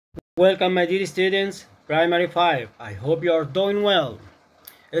Welcome my dear students, Primary 5. I hope you are doing well.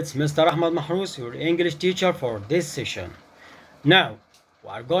 It's Mr. Ahmad Mahrous, your English teacher for this session. Now, we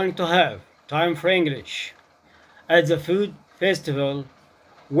are going to have time for English at the food festival,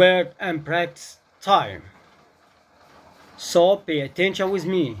 word and practice time. So pay attention with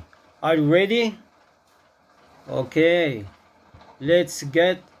me. Are you ready? Okay, let's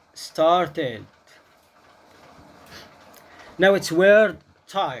get started. Now it's word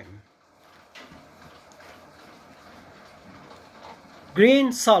time.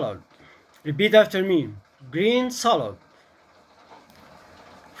 Green salad. Repeat after me. Green salad.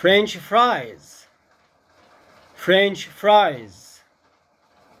 French fries. French fries.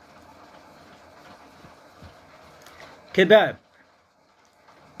 Kebab.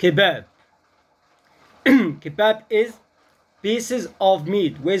 Kebab. Kebab is pieces of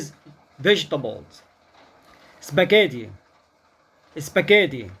meat with vegetables. Spaghetti.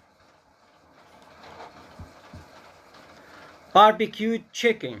 Spaghetti. Barbecued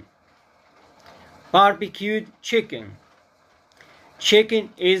chicken. Barbecued chicken. Chicken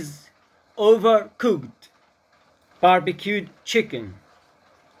is overcooked. Barbecued chicken.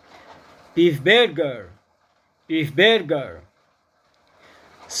 Beef burger. Beef burger.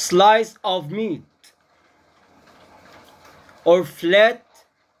 Slice of meat or flat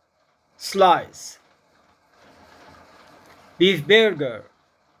slice. Beef burger.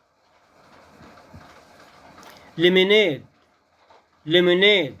 Lemonade.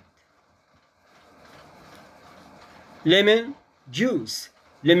 Lemonade. Lemon juice.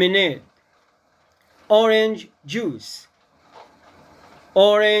 Lemonade. Orange juice.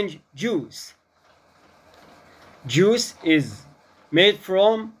 Orange juice. Juice is made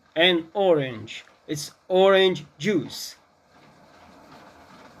from an orange. It's orange juice.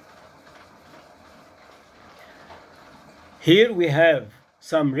 Here we have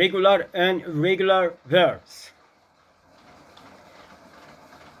some regular and irregular verbs.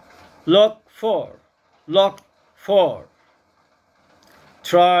 Look for. Look for.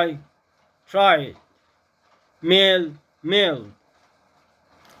 Try. Tried. Mail. Mailed.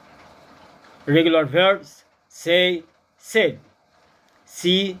 Regular verbs. Say. Said.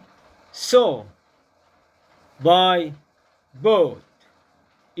 See. Saw. Buy. Bought.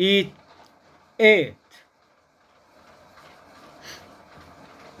 Eat. Ate.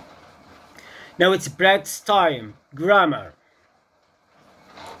 Now it's practice time. Grammar.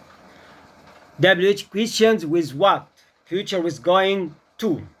 WH questions with what? Future with going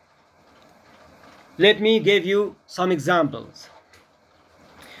to. Let me give you some examples.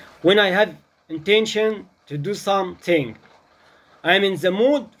 When I have intention to do something, I'm in the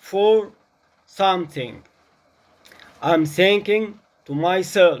mood for something. I'm thinking to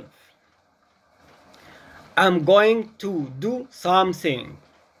myself, I'm going to do something.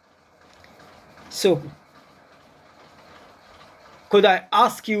 So, could I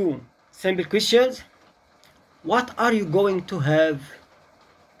ask you simple questions? What are you going to have?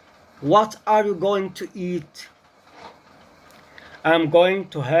 What are you going to eat? I'm going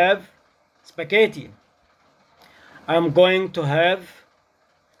to have spaghetti. I'm going to have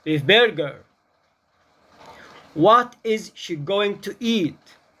beef burger. What is she going to eat?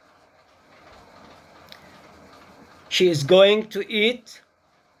 She is going to eat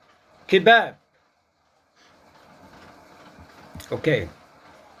kebab. Okay.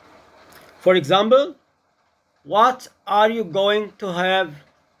 For example, what are you going to have?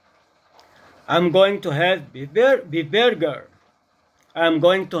 I'm going to have beef burger. I'm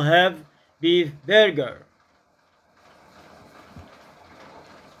going to have beef burger.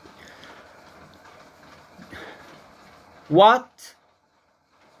 What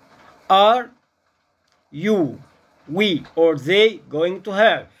are you, we, or they going to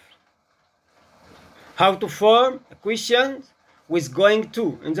have? How to form a question with going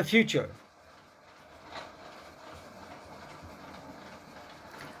to in the future.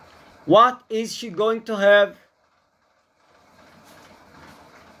 What is she going to have?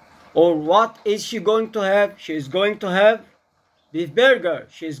 Or what is she going to have? She is going to have beef burger.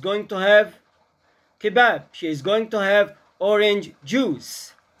 She is going to have kebab. She is going to have orange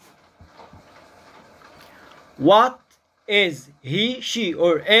juice. What is he, she,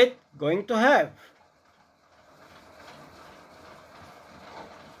 or it going to have?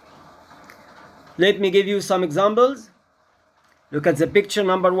 Let me give you some examples. Look at the picture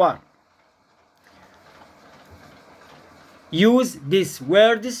number 1. Use these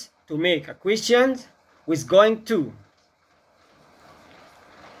words to make a question with going to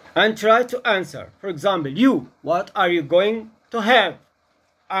and try to answer. For example, you, what are you going to have?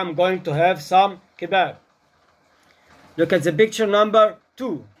 I'm going to have some kebab. Look at the picture number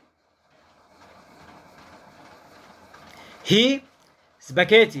 2. He,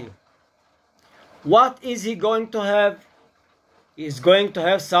 spaghetti. What is he going to have? He is going to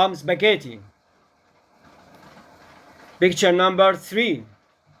have some spaghetti. Picture number 3.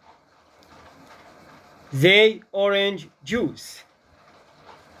 They orange juice.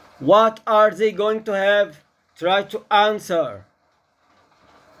 What are they going to have? Try to answer.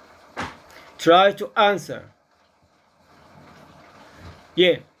 Try to answer.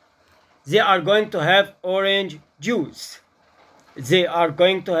 Yeah, they are going to have orange juice. They are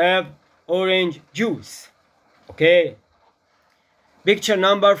going to have orange juice. Okay. Picture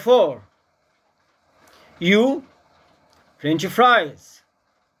number 4. You, French fries.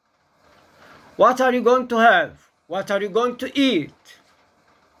 What are you going to have? What are you going to eat?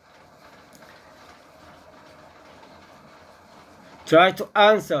 Try to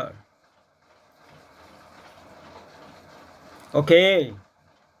answer. Okay.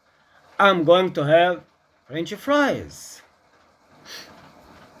 I'm going to have French fries.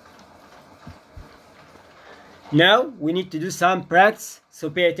 Now we need to do some practice, so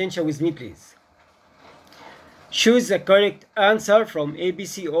pay attention with me, please. Choose the correct answer from A, B,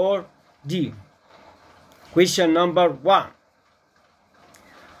 C, or D. Question number 1.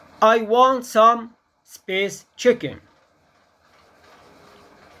 I want some space chicken.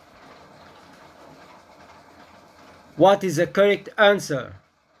 What is the correct answer?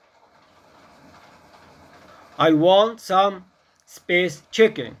 I want some space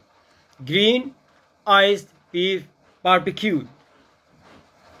chicken. Green, iced beef, barbecued.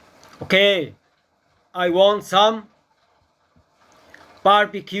 Okay, I want some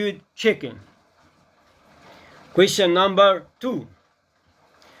barbecued chicken. Question number 2.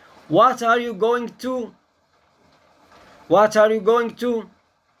 What are you going to? What are you going to?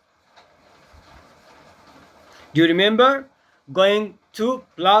 Do you remember? Going to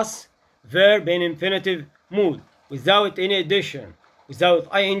plus verb in infinitive mood without any addition, without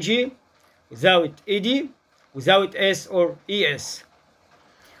ing, without ed, without s or es.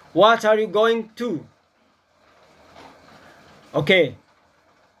 What are you going to? Okay,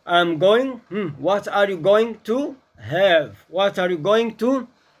 I'm going. What are you going to have? What are you going to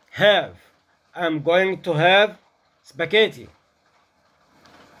have? I'm going to have spaghetti.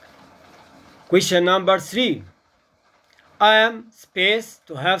 Question number 3. I am space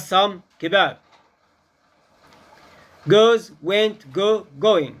to have some kebab. Goes, went, go,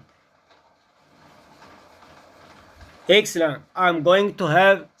 going. Excellent. I'm going to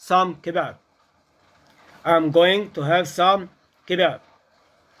have some kebab. I'm going to have some kebab.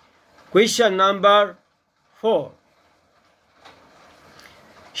 Question number 4.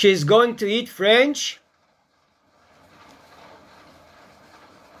 She's going to eat French.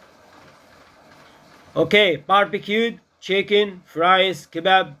 Okay, barbecued chicken, fries,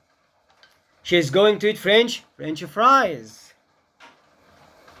 kebab. She's going to eat French fries.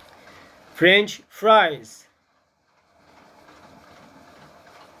 French fries.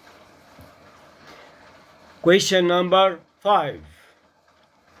 Question number 5.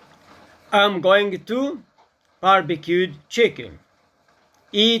 I'm going to barbecued chicken.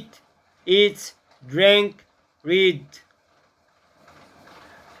 Eat, eats, drink, read.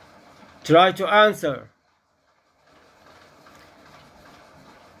 Try to answer.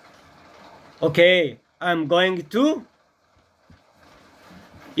 Okay, I'm going to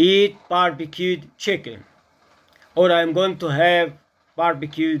eat barbecued chicken, or I'm going to have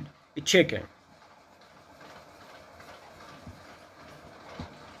barbecued chicken.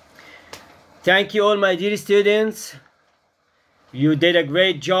 Thank you all, my dear students. You did a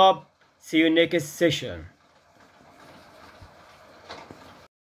great job. See you next session.